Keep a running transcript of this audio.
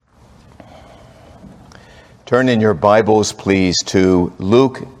Turn in your Bibles, please, to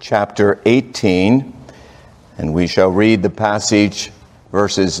Luke chapter 18, and we shall read the passage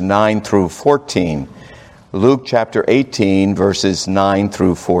verses 9 through 14. Luke chapter 18, verses 9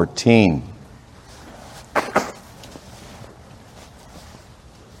 through 14.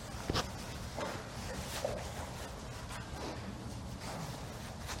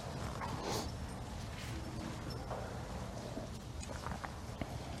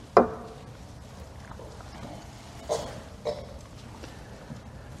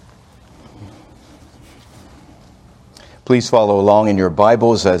 Please follow along in your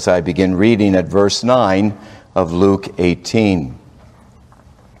Bibles as I begin reading at verse 9 of Luke 18.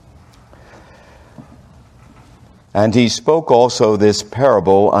 And he spoke also this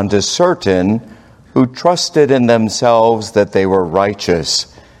parable unto certain who trusted in themselves that they were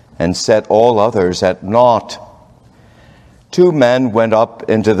righteous, and set all others at naught. 2 men went up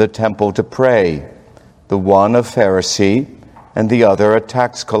into the temple to pray, the one a Pharisee, and the other a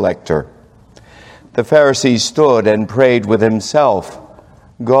tax collector. The Pharisee stood and prayed with himself,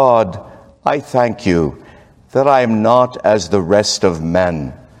 God, I thank you that I am not as the rest of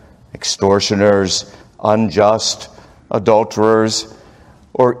men, extortioners, unjust, adulterers,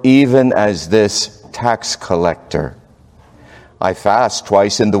 or even as this tax collector. I fast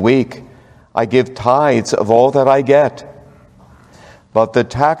twice in the week. I give tithes of all that I get. But the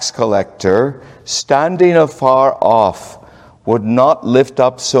tax collector, standing afar off, would not lift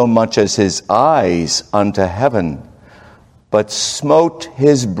up so much as his eyes unto heaven, but smote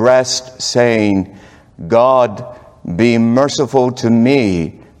his breast, saying, God, be merciful to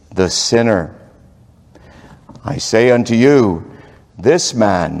me, the sinner. I say unto you, this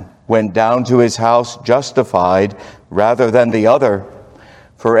man went down to his house justified rather than the other.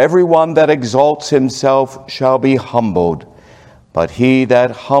 For everyone that exalts himself shall be humbled, but he that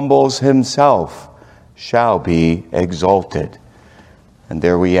humbles himself shall be exalted. And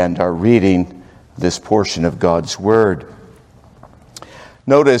there we end our reading this portion of God's Word.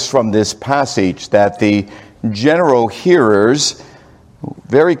 Notice from this passage that the general hearers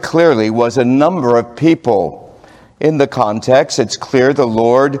very clearly was a number of people. In the context, it's clear the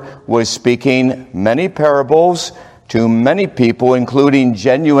Lord was speaking many parables to many people, including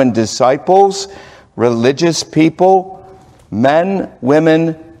genuine disciples, religious people, men,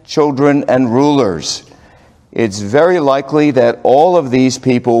 women, children, and rulers. It's very likely that all of these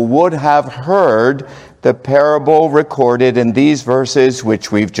people would have heard the parable recorded in these verses which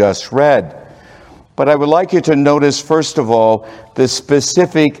we've just read. But I would like you to notice, first of all, the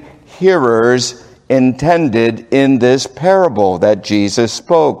specific hearers intended in this parable that Jesus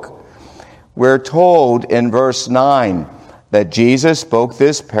spoke. We're told in verse 9 that Jesus spoke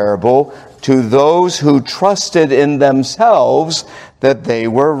this parable to those who trusted in themselves that they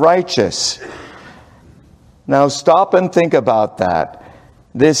were righteous. Now stop and think about that.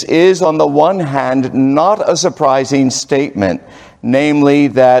 This is, on the one hand, not a surprising statement, namely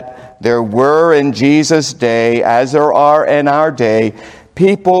that there were in Jesus' day, as there are in our day,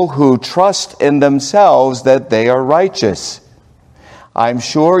 people who trust in themselves that they are righteous. I'm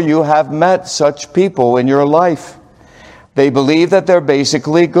sure you have met such people in your life. They believe that they're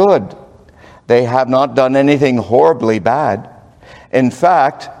basically good. They have not done anything horribly bad. In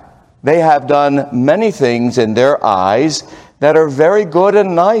fact, they have done many things in their eyes that are very good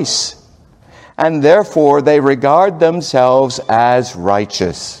and nice, and therefore they regard themselves as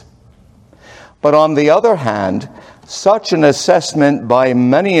righteous. But on the other hand, such an assessment by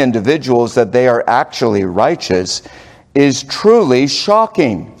many individuals that they are actually righteous is truly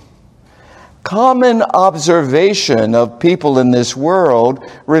shocking. Common observation of people in this world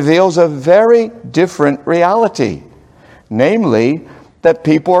reveals a very different reality, namely, that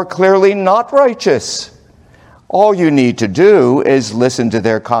people are clearly not righteous. All you need to do is listen to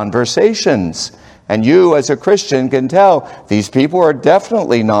their conversations. And you, as a Christian, can tell these people are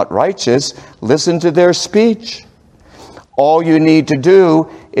definitely not righteous. Listen to their speech. All you need to do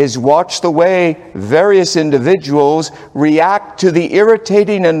is watch the way various individuals react to the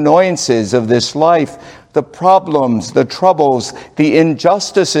irritating annoyances of this life, the problems, the troubles, the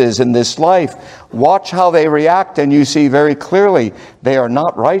injustices in this life. Watch how they react, and you see very clearly they are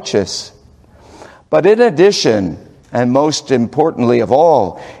not righteous. But in addition, and most importantly of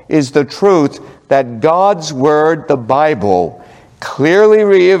all, is the truth that God's Word, the Bible, clearly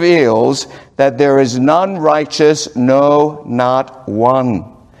reveals that there is none righteous, no, not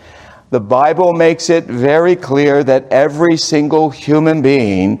one. The Bible makes it very clear that every single human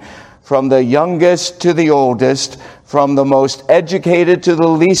being, from the youngest to the oldest, from the most educated to the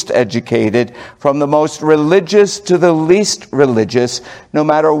least educated, from the most religious to the least religious, no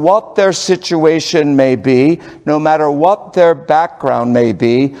matter what their situation may be, no matter what their background may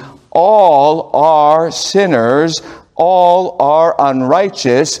be, all are sinners, all are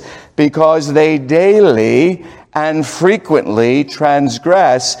unrighteous, because they daily and frequently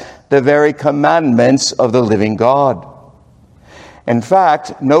transgress the very commandments of the living God. In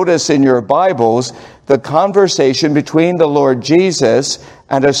fact, notice in your Bibles the conversation between the Lord Jesus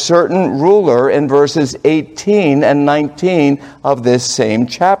and a certain ruler in verses 18 and 19 of this same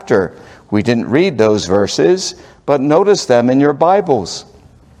chapter. We didn't read those verses, but notice them in your Bibles.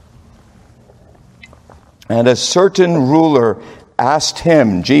 And a certain ruler asked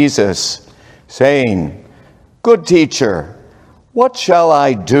him, Jesus, saying, Good teacher, what shall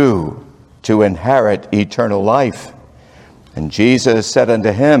I do to inherit eternal life? And Jesus said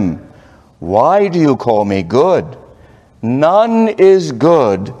unto him, Why do you call me good? None is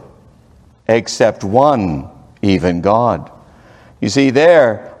good except one, even God. You see,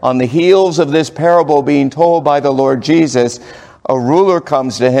 there, on the heels of this parable being told by the Lord Jesus, a ruler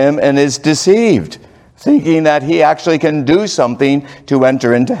comes to him and is deceived, thinking that he actually can do something to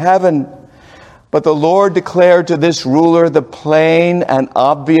enter into heaven. But the Lord declared to this ruler the plain and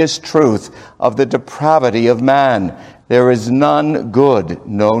obvious truth of the depravity of man. There is none good,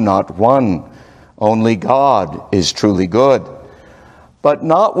 no, not one. Only God is truly good. But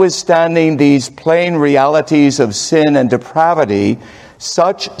notwithstanding these plain realities of sin and depravity,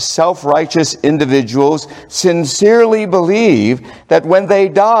 such self-righteous individuals sincerely believe that when they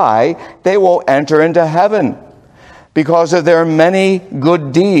die, they will enter into heaven. Because of their many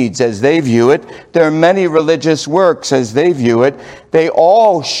good deeds as they view it, their many religious works as they view it, they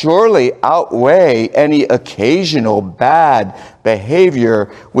all surely outweigh any occasional bad behavior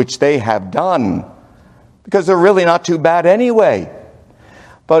which they have done. Because they're really not too bad anyway.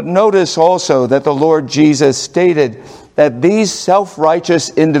 But notice also that the Lord Jesus stated that these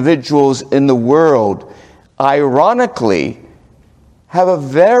self-righteous individuals in the world, ironically, have a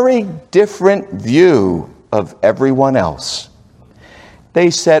very different view of everyone else. They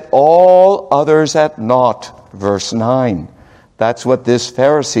set all others at naught, verse 9. That's what this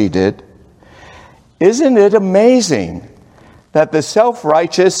Pharisee did. Isn't it amazing that the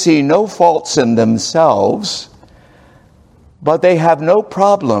self-righteous see no faults in themselves, but they have no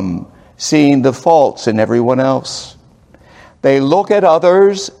problem seeing the faults in everyone else? They look at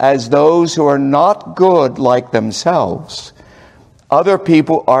others as those who are not good like themselves. Other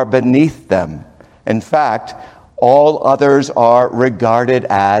people are beneath them. In fact, all others are regarded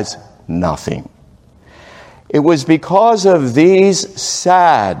as nothing. It was because of these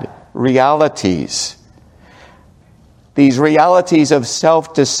sad realities, these realities of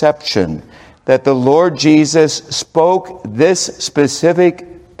self-deception, that the Lord Jesus spoke this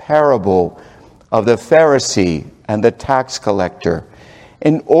specific parable of the Pharisee and the tax collector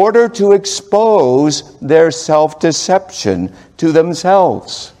in order to expose their self-deception to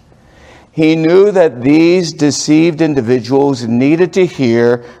themselves. He knew that these deceived individuals needed to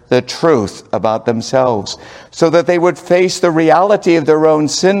hear the truth about themselves so that they would face the reality of their own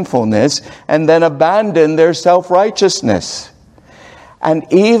sinfulness and then abandon their self-righteousness. And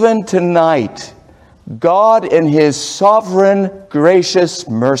even tonight, God in His sovereign, gracious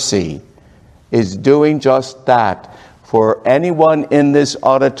mercy is doing just that for anyone in this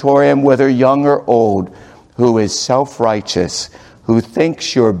auditorium, whether young or old, who is self-righteous, who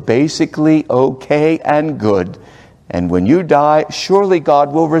thinks you're basically okay and good, and when you die, surely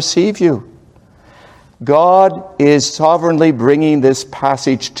God will receive you. God is sovereignly bringing this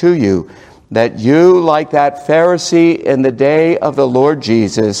passage to you, that you, like that Pharisee in the day of the Lord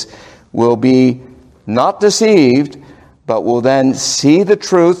Jesus, will be not deceived, but will then see the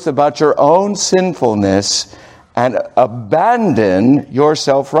truth about your own sinfulness and abandon your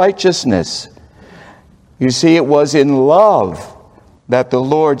self-righteousness. You see, it was in love that the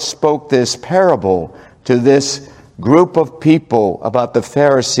Lord spoke this parable to this group of people about the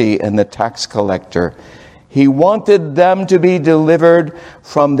Pharisee and the tax collector. He wanted them to be delivered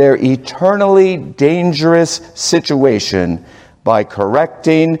from their eternally dangerous situation by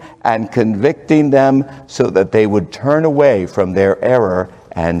correcting and convicting them so that they would turn away from their error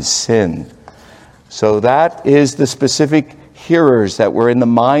and sin. So that is the specific hearers that were in the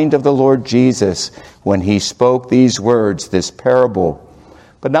mind of the Lord Jesus when He spoke these words, this parable.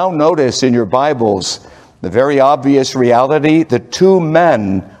 But now notice in your Bibles the very obvious reality, the two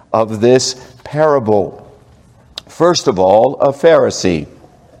men of this parable. First of all, a Pharisee.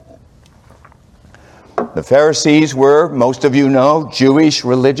 The Pharisees were, most of you know, Jewish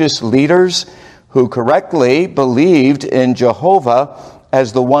religious leaders who correctly believed in Jehovah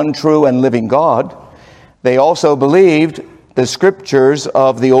as the one true and living God. They also believed the scriptures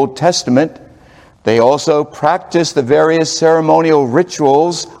of the Old Testament. They also practiced the various ceremonial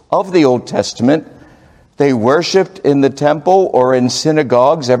rituals of the Old Testament. They worshiped in the temple or in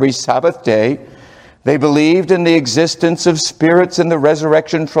synagogues every Sabbath day. They believed in the existence of spirits and the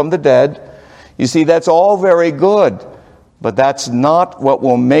resurrection from the dead. You see, that's all very good, but that's not what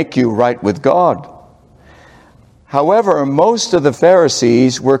will make you right with God. However, most of the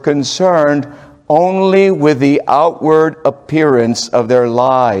Pharisees were concerned only with the outward appearance of their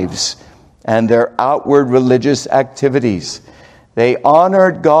lives and their outward religious activities. They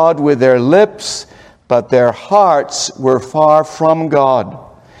honored God with their lips, but their hearts were far from God.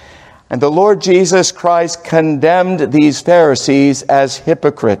 And the Lord Jesus Christ condemned these Pharisees as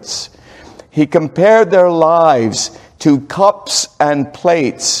hypocrites. He compared their lives to cups and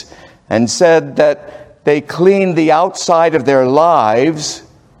plates and said that they cleaned the outside of their lives,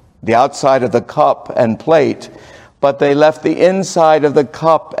 the outside of the cup and plate, but they left the inside of the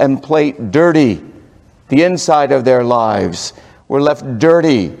cup and plate dirty. The inside of their lives were left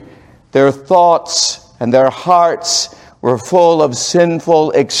dirty. Their thoughts and their hearts were full of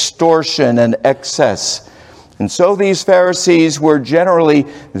sinful extortion and excess. And so these Pharisees were generally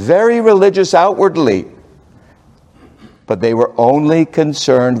very religious outwardly, but they were only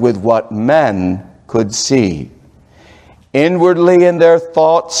concerned with what men could see. Inwardly in their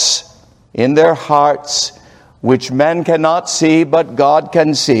thoughts, in their hearts, which men cannot see but God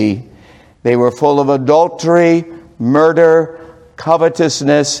can see, they were full of adultery, murder,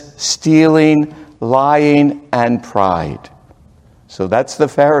 covetousness, stealing, lying, and pride. So that's the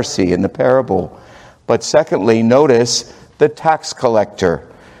Pharisee in the parable. But secondly, notice the tax collector.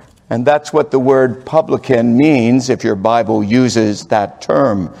 And that's what the word publican means if your Bible uses that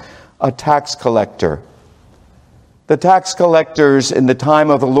term, a tax collector. The tax collectors in the time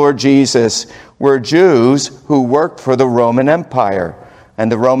of the Lord Jesus were Jews who worked for the Roman Empire.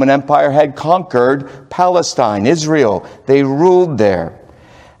 And the Roman Empire had conquered Palestine, Israel. They ruled there.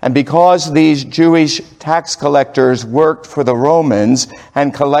 And because these Jewish tax collectors worked for the Romans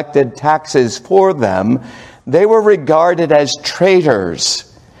and collected taxes for them, they were regarded as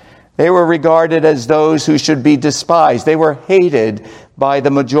traitors. They were regarded as those who should be despised. They were hated by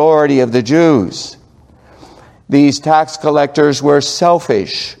the majority of the Jews. These tax collectors were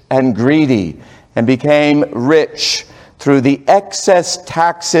selfish and greedy and became rich through the excess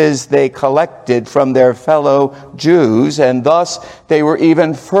taxes they collected from their fellow Jews, and thus they were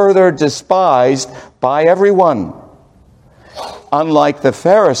even further despised by everyone. Unlike the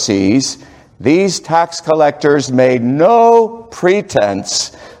Pharisees, these tax collectors made no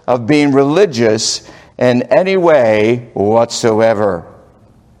pretense of being religious in any way whatsoever.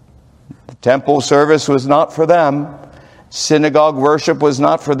 The temple service was not for them. Synagogue worship was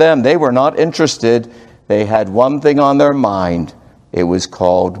not for them. They were not interested. They had one thing on their mind. It was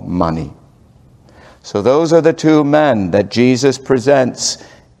called money. So those are the two men that Jesus presents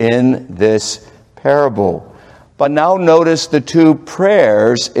in this parable. But now notice the two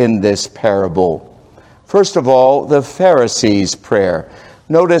prayers in this parable. First of all, the Pharisees' prayer.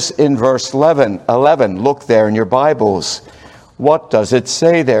 Notice in verse 11, look there in your Bibles. What does it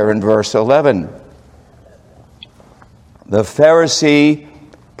say there in verse 11? The Pharisee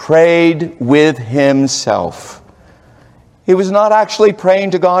prayed with himself. He was not actually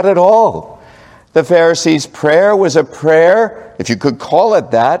praying to God at all. The Pharisee's prayer was a prayer, if you could call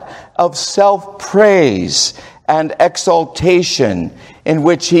it that, of self-praise and exaltation, in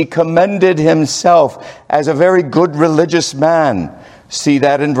which he commended himself as a very good religious man. See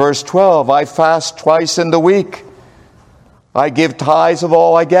that in verse 12. I fast twice in the week. I give tithes of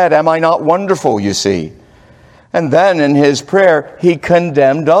all I get. Am I not wonderful, you see? And then in his prayer, he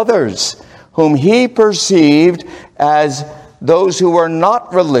condemned others, whom he perceived as those who were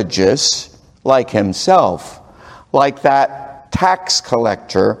not religious like himself, like that tax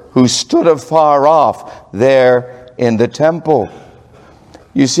collector who stood afar off there in the temple.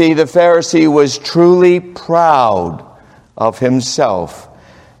 You see, the Pharisee was truly proud of himself,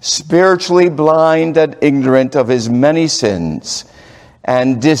 spiritually blind and ignorant of his many sins,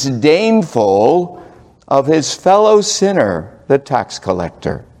 and disdainful of his fellow sinner, the tax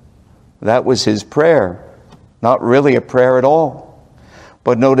collector. That was his prayer. Not really a prayer at all.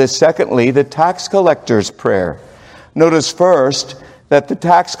 But notice, secondly, the tax collector's prayer. Notice first that the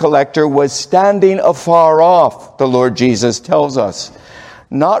tax collector was standing afar off, the Lord Jesus tells us.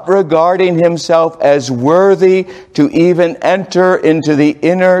 not regarding himself as worthy to even enter into the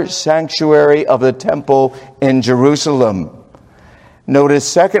inner sanctuary of the temple in Jerusalem. Notice,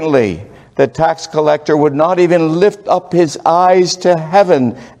 secondly, the tax collector would not even lift up his eyes to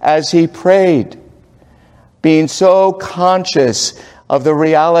heaven as he prayed, being so conscious of the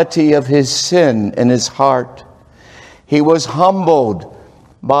reality of his sin in his heart. He was humbled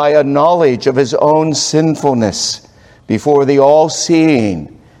by a knowledge of his own sinfulness before the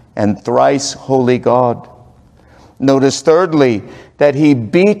all-seeing and thrice holy God. Notice, thirdly, that he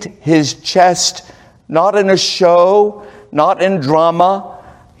beat his chest, not in a show, not in drama.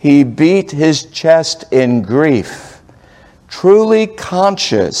 He beat his chest in grief, truly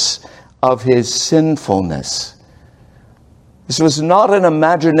conscious of his sinfulness. This was not an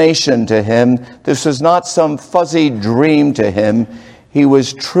imagination to him. This was not some fuzzy dream to him. He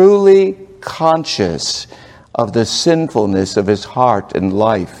was truly conscious of the sinfulness of his heart and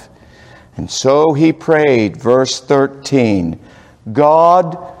life. And so he prayed, verse 13,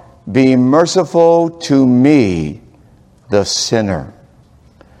 God, be merciful to me, the sinner.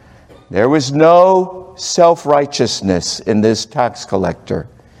 There was no self-righteousness in this tax collector.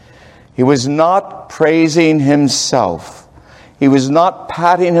 He was not praising himself. He was not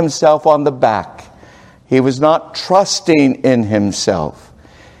patting himself on the back. He was not trusting in himself.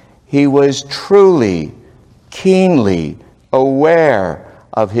 He was truly, keenly aware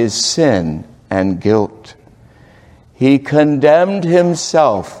of his sin and guilt. He condemned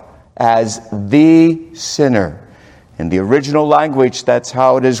himself as the sinner. In the original language, that's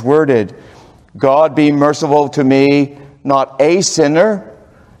how it is worded. God be merciful to me, not a sinner.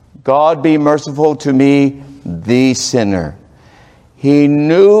 God be merciful to me, the sinner. He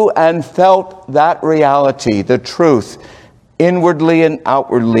knew and felt that reality, the truth, inwardly and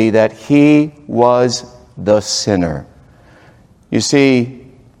outwardly, that he was the sinner. You see,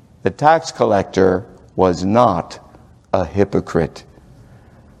 the tax collector was not a hypocrite.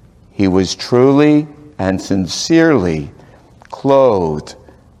 He was truly and sincerely clothed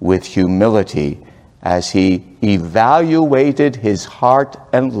with humility as he evaluated his heart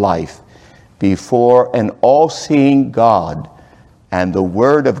and life before an all-seeing God and the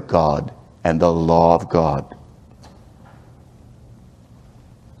Word of God and the law of God.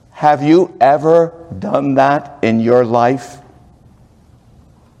 Have you ever done that in your life?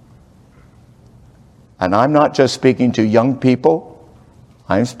 And I'm not just speaking to young people,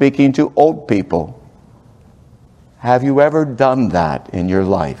 I'm speaking to old people. Have you ever done that in your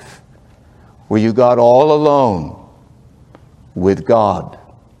life, where you got all alone with God,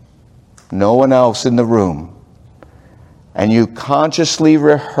 no one else in the room, and you consciously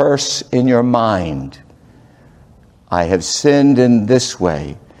rehearse in your mind, I have sinned in this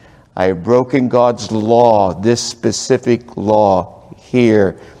way. I have broken God's law, this specific law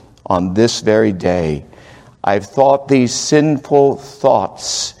here on this very day. I've thought these sinful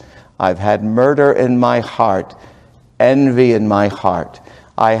thoughts. I've had murder in my heart, envy in my heart.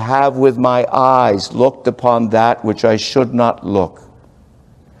 I have with my eyes looked upon that which I should not look.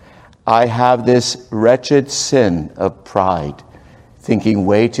 I have this wretched sin of pride, thinking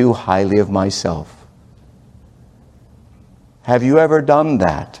way too highly of myself. Have you ever done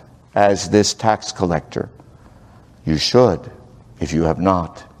that as this tax collector? You should, if you have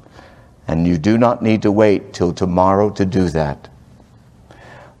not. And you do not need to wait till tomorrow to do that.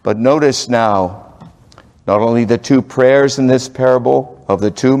 But notice now, not only the two prayers in this parable of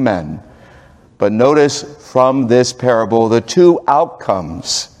the two men, but notice from this parable the two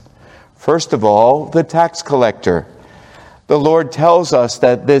outcomes. First of all, the tax collector. The Lord tells us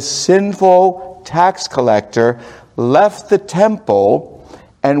that this sinful tax collector left the temple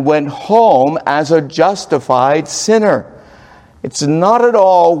and went home as a justified sinner. It's not at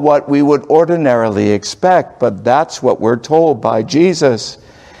all what we would ordinarily expect, but that's what we're told by Jesus.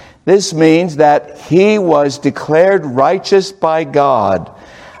 This means that he was declared righteous by God,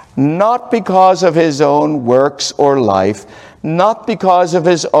 not because of his own works or life, not because of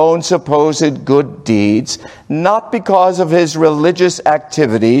his own supposed good deeds, not because of his religious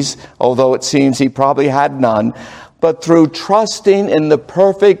activities, although it seems he probably had none, but through trusting in the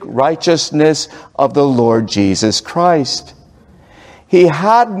perfect righteousness of the Lord Jesus Christ. He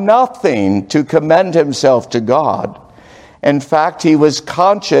had nothing to commend himself to God. In fact, he was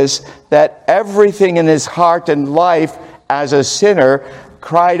conscious that everything in his heart and life as a sinner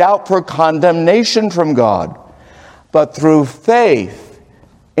cried out for condemnation from God. But through faith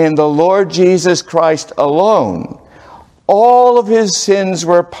in the Lord Jesus Christ alone, all of his sins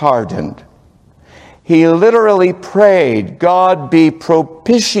were pardoned. He literally prayed, God be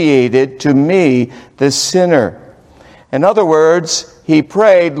propitiated to me, the sinner. In other words, he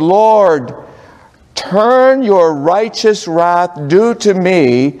prayed, Lord, turn your righteous wrath due to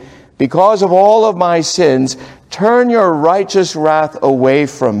me because of all of my sins. Turn your righteous wrath away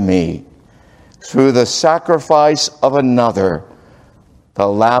from me through the sacrifice of another, the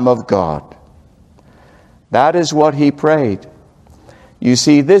Lamb of God. That is what he prayed. You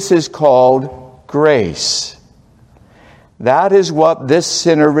see, this is called grace. That is what this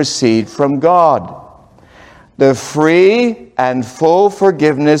sinner received from God. The free and full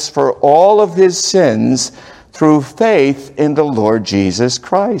forgiveness for all of his sins through faith in the Lord Jesus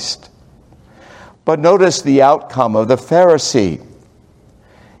Christ. But notice the outcome of the Pharisee.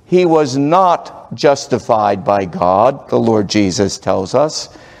 He was not justified by God, the Lord Jesus tells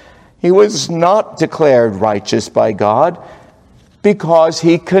us. He was not declared righteous by God because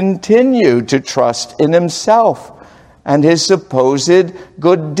he continued to trust in himself and his supposed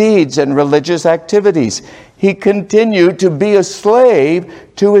good deeds and religious activities. He continued to be a slave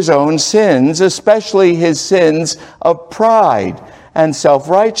to his own sins, especially his sins of pride and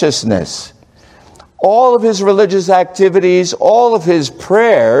self-righteousness. All of his religious activities, all of his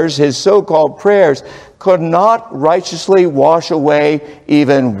prayers, his so-called prayers, could not righteously wash away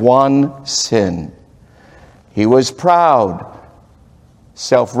even one sin. He was proud,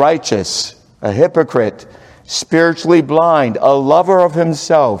 self-righteous, a hypocrite, spiritually blind, a lover of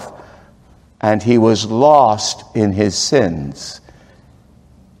himself, and he was lost in his sins,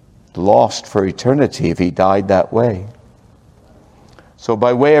 lost for eternity if he died that way. So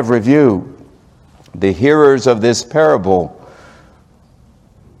by way of review, the hearers of this parable,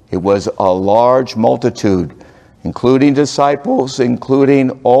 it was a large multitude, including disciples,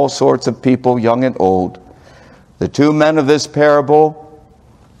 including all sorts of people, young and old. The two men of this parable,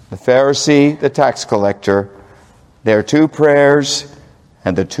 the Pharisee, the tax collector, their two prayers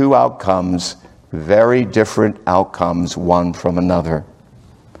and the two outcomes, very different outcomes, one from another.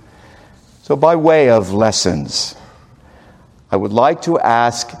 So by way of lessons, I would like to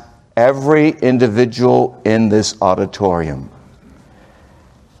ask every individual in this auditorium,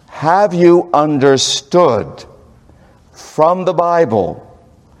 have you understood from the Bible,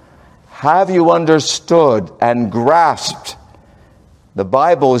 have you understood and grasped the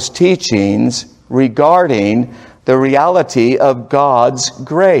Bible's teachings regarding the reality of God's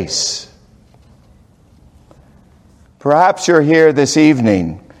grace? Perhaps you're here this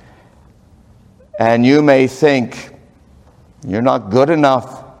evening and you may think you're not good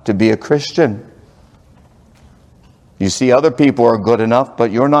enough to be a Christian. You see other people are good enough,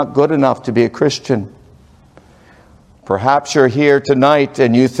 but you're not good enough to be a Christian. Perhaps you're here tonight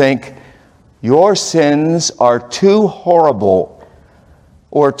and you think your sins are too horrible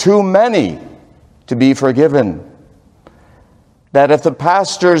or too many to be forgiven. That if the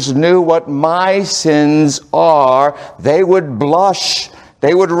pastors knew what my sins are, they would blush,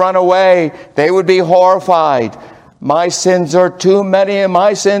 they would run away, they would be horrified. My sins are too many and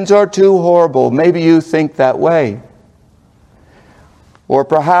my sins are too horrible. Maybe you think that way. Or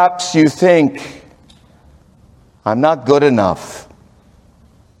perhaps you think, I'm not good enough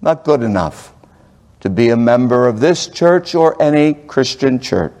to be a member of this church or any Christian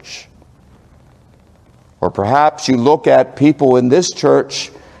church. Or perhaps you look at people in this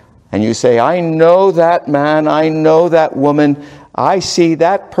church and you say, I know that man, I know that woman, I see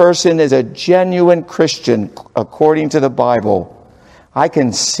that person as a genuine Christian according to the Bible. I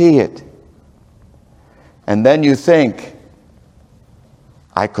can see it. And then you think,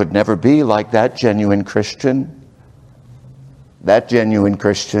 I could never be like that genuine Christian. That genuine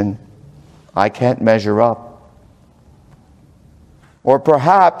Christian, I can't measure up. Or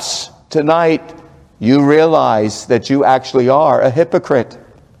perhaps tonight you realize that you actually are a hypocrite.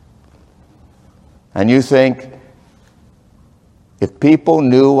 And you think, if people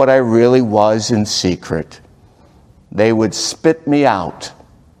knew what I really was in secret, they would spit me out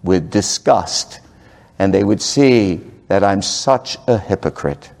with disgust, and they would see that I'm such a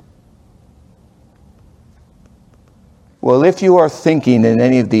hypocrite. Well, if you are thinking in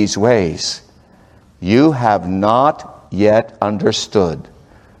any of these ways, you have not yet understood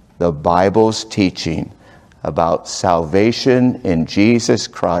the Bible's teaching about salvation in Jesus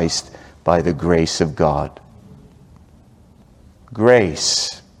Christ by the grace of God.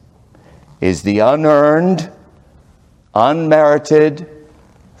 Grace is the unearned, unmerited,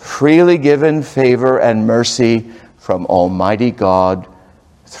 freely given favor and mercy from Almighty God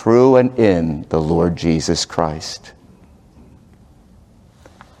through and in the Lord Jesus Christ.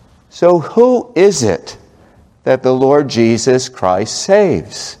 So who is it that the Lord Jesus Christ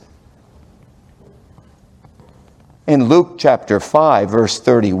saves? In Luke chapter 5, verse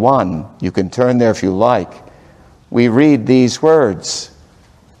 31, you can turn there if you like, we read these words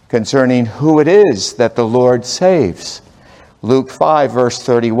concerning who it is that the Lord saves. Luke 5, verse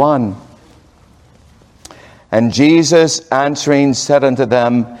 31. And Jesus answering said unto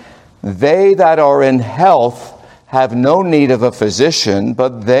them, They that are in health have no need of a physician,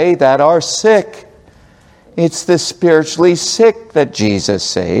 but they that are sick. It's the spiritually sick that Jesus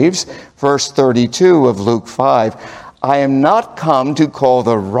saves. Verse 32 of Luke 5, I am not come to call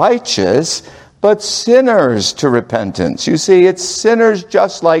the righteous, but sinners to repentance. You see, it's sinners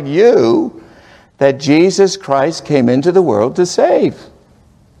just like you that Jesus Christ came into the world to save.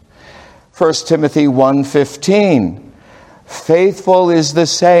 1 Timothy 1:15, Faithful is the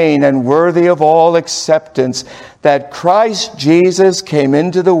saying and worthy of all acceptance that Christ Jesus came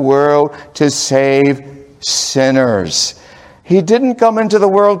into the world to save sinners. He didn't come into the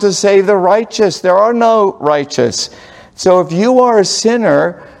world to save the righteous. There are no righteous. So if you are a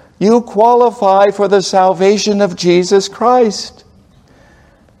sinner, you qualify for the salvation of Jesus Christ.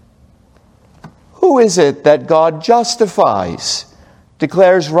 Who is it that God justifies,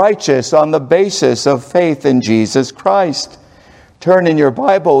 declares righteous on the basis of faith in Jesus Christ? Turn in your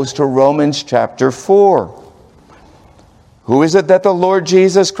Bibles to Romans chapter 4. Who is it that the Lord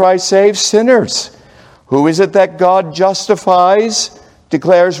Jesus Christ saves? Sinners. Who is it that God justifies,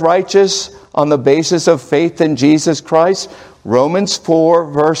 declares righteous on the basis of faith in Jesus Christ? Romans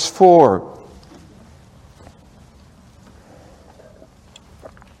 4, verse 4.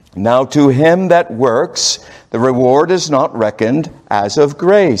 Now to him that works, the reward is not reckoned as of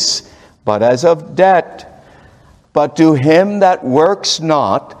grace, but as of debt. But to him that works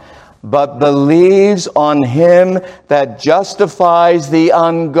not, but believes on him that justifies the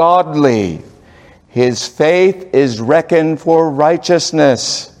ungodly, his faith is reckoned for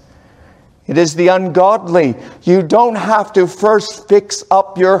righteousness. It is the ungodly. You don't have to first fix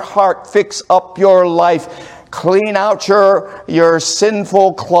up your heart, fix up your life, clean out your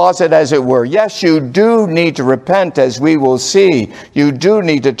sinful closet, as it were. Yes, you do need to repent, as we will see. You do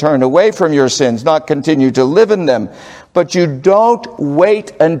need to turn away from your sins, not continue to live in them. But you don't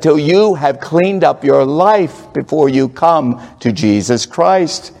wait until you have cleaned up your life before you come to Jesus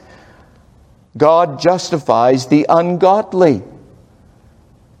Christ. God justifies the ungodly.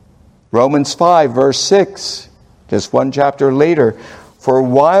 Romans 5, verse 6, just one chapter later. For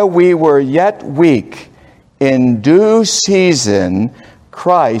while we were yet weak, in due season,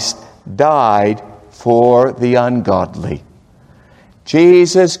 Christ died for the ungodly.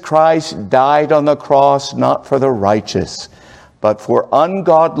 Jesus Christ died on the cross not for the righteous, but for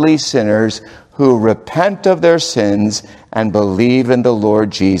ungodly sinners who repent of their sins and believe in the Lord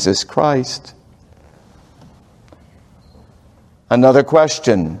Jesus Christ. Another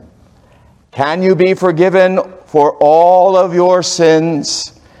question. Can you be forgiven for all of your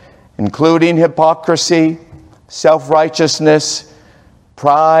sins, including hypocrisy, self-righteousness,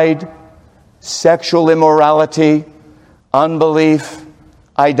 pride, sexual immorality, unbelief,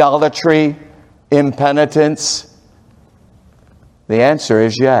 idolatry, impenitence? The answer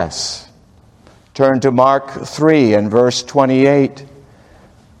is yes. Turn to Mark 3 and verse 28.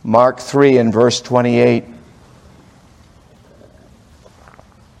 Mark 3 and verse 28.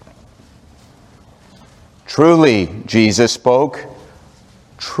 Truly, Jesus spoke,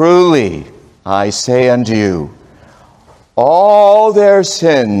 truly I say unto you, all their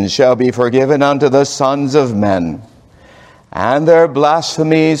sins shall be forgiven unto the sons of men, and their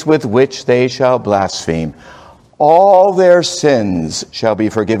blasphemies with which they shall blaspheme. All their sins shall be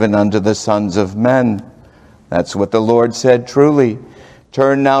forgiven unto the sons of men. That's what the Lord said, truly.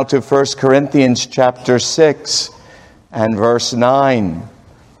 Turn now to 1 Corinthians chapter 6 and verse 9.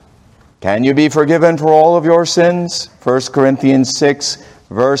 Can you be forgiven for all of your sins? 1 Corinthians 6,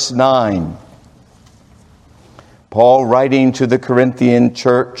 verse 9. Paul writing to the Corinthian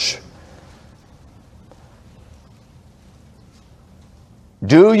church,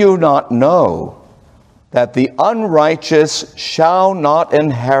 do you not know that the unrighteous shall not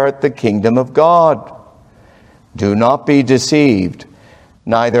inherit the kingdom of God? Do not be deceived.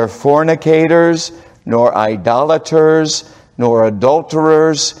 Neither fornicators, nor idolaters, nor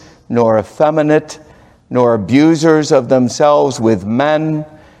adulterers, nor effeminate, nor abusers of themselves with men,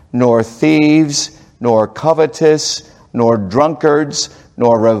 nor thieves, nor covetous, nor drunkards,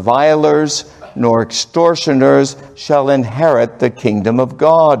 nor revilers, nor extortioners shall inherit the kingdom of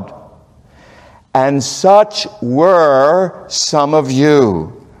God. And such were some of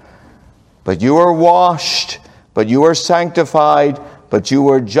you. But you are washed, but you are sanctified, but you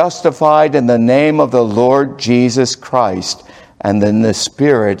were justified in the name of the Lord Jesus Christ and in the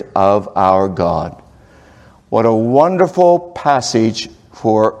Spirit of our God. What a wonderful passage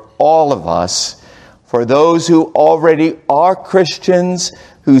for all of us, For those who already are Christians,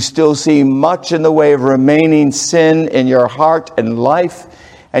 who still see much in the way of remaining sin in your heart and life,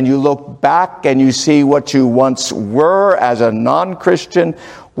 and you look back and you see what you once were as a non-Christian,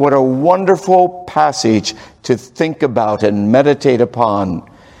 what a wonderful passage to think about and meditate upon.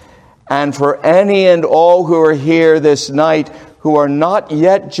 And for any and all who are here this night who are not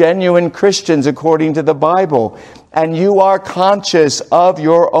yet genuine Christians according to the Bible, and you are conscious of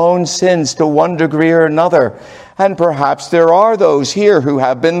your own sins to one degree or another, and perhaps there are those here who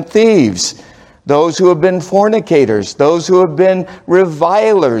have been thieves, those who have been fornicators, those who have been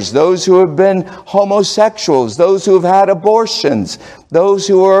revilers, those who have been homosexuals, those who have had abortions, those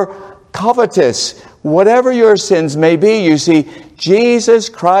who are covetous. Whatever your sins may be, you see, Jesus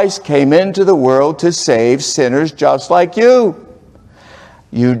Christ came into the world to save sinners just like you.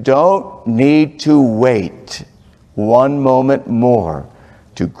 You don't need to wait one moment more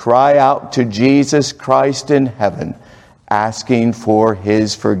to cry out to Jesus Christ in heaven, asking for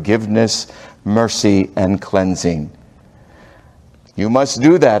his forgiveness, mercy, and cleansing. You must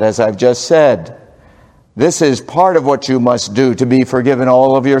do that, as I've just said. This is part of what you must do to be forgiven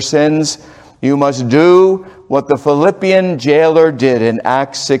all of your sins. You must do what the Philippian jailer did in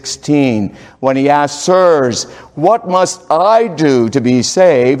Acts 16. When he asked, "Sirs, what must I do to be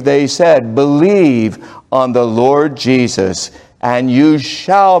saved?" They said, "Believe on the Lord Jesus, and you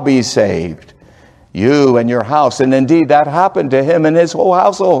shall be saved, you and your house." And indeed, that happened to him and his whole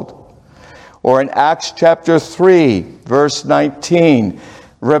household. Or in Acts chapter 3, verse 19,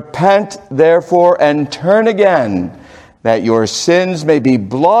 "Repent, therefore, and turn again, that your sins may be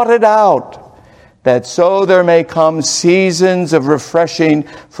blotted out, that so there may come seasons of refreshing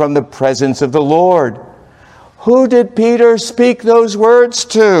from the presence of the Lord." Who did Peter speak those words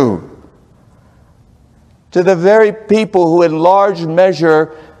to? To the very people who in large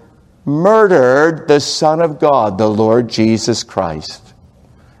measure murdered the Son of God, the Lord Jesus Christ.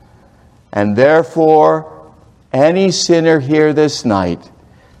 And therefore, any sinner here this night,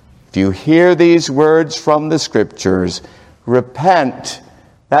 if you hear these words from the Scriptures, repent.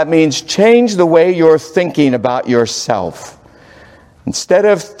 That means change the way you're thinking about yourself. Instead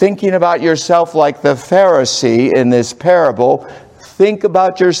of thinking about yourself like the Pharisee in this parable, think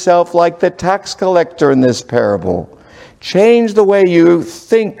about yourself like the tax collector in this parable. Change the way you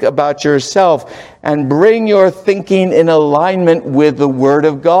think about yourself and bring your thinking in alignment with the Word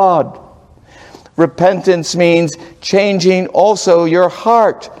of God. Repentance means changing also your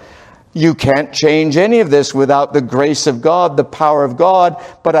heart. You can't change any of this without the grace of God, the power of God,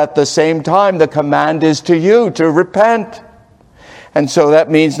 but at the same time, the command is to you to repent. And so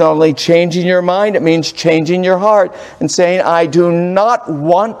that means not only changing your mind, it means changing your heart and saying, "I do not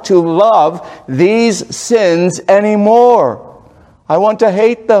want to love these sins anymore. I want to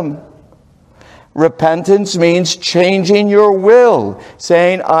hate them." Repentance means changing your will,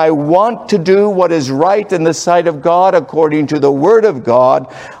 saying, "I want to do what is right in the sight of God according to the Word of God.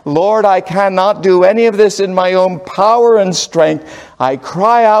 Lord, I cannot do any of this in my own power and strength. I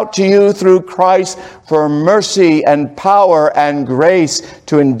cry out to you through Christ for mercy and power and grace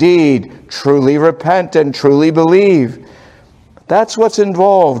to indeed truly repent and truly believe." That's what's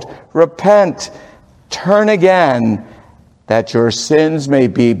involved. Repent, turn again, that your sins may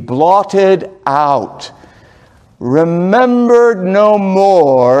be blotted out, remembered no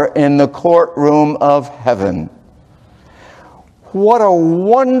more in the courtroom of heaven. What a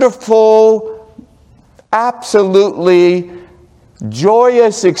wonderful, absolutely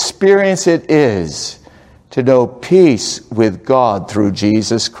joyous experience it is to know peace with God through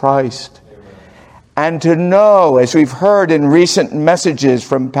Jesus Christ. And to know, as we've heard in recent messages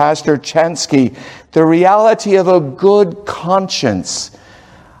from Pastor Chansky, the reality of a good conscience,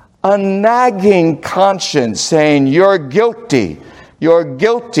 a nagging conscience saying, "You're guilty, you're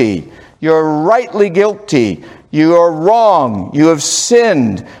guilty, you're rightly guilty, you are wrong, you have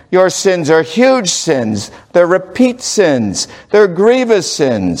sinned, your sins are huge sins, they're repeat sins, they're grievous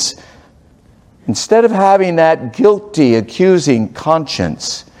sins." Instead of having that guilty, accusing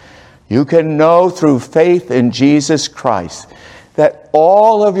conscience, you can know through faith in Jesus Christ that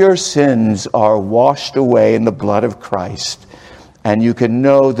all of your sins are washed away in the blood of Christ. And you can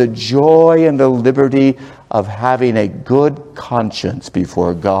know the joy and the liberty of having a good conscience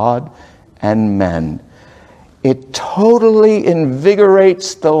before God and men. It totally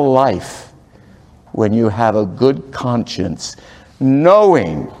invigorates the life when you have a good conscience,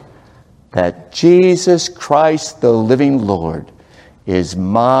 knowing that Jesus Christ, the living Lord, is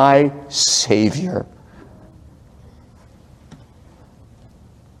my Savior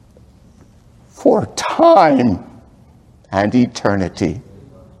for time and eternity.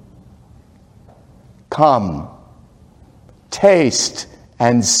 Come, taste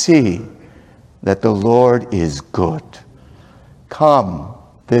and see that the Lord is good. Come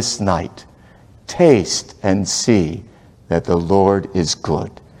this night, taste and see that the Lord is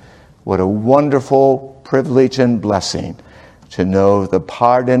good. What a wonderful privilege and blessing to know the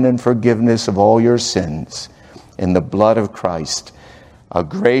pardon and forgiveness of all your sins in the blood of Christ, a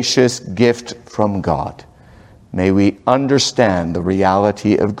gracious gift from God. May we understand the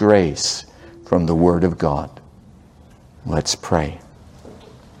reality of grace from the Word of God. Let's pray.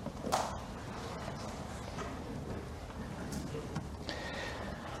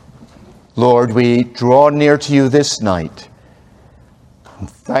 Lord, we draw near to you this night.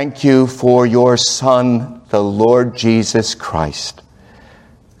 Thank you for your Son, the Lord Jesus Christ.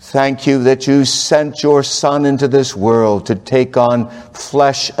 Thank you that you sent your Son into this world to take on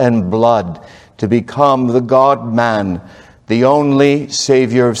flesh and blood, to become the God-man, the only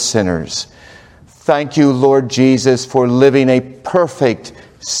Savior of sinners. Thank you, Lord Jesus, for living a perfect,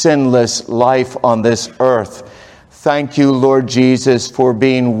 sinless life on this earth. Thank you, Lord Jesus, for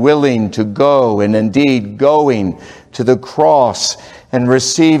being willing to go, and indeed going to the cross and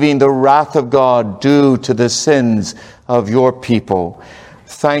receiving the wrath of God due to the sins of your people.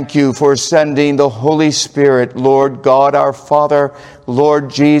 Thank you for sending the Holy Spirit, Lord God our Father, Lord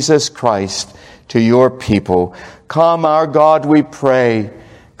Jesus Christ, to your people. Come, our God, we pray.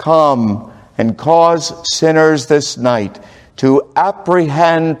 Come and cause sinners this night to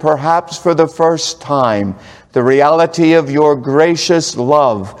apprehend, perhaps for the first time, the reality of your gracious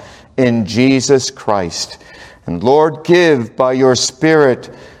love in Jesus Christ. And Lord, give by your Spirit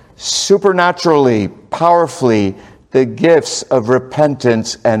supernaturally, powerfully, the gifts of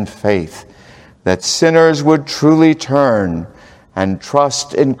repentance and faith, that sinners would truly turn and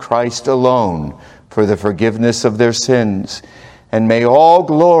trust in Christ alone for the forgiveness of their sins. And may all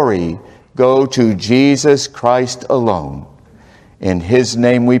glory go to Jesus Christ alone. In his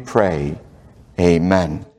name we pray. Amen.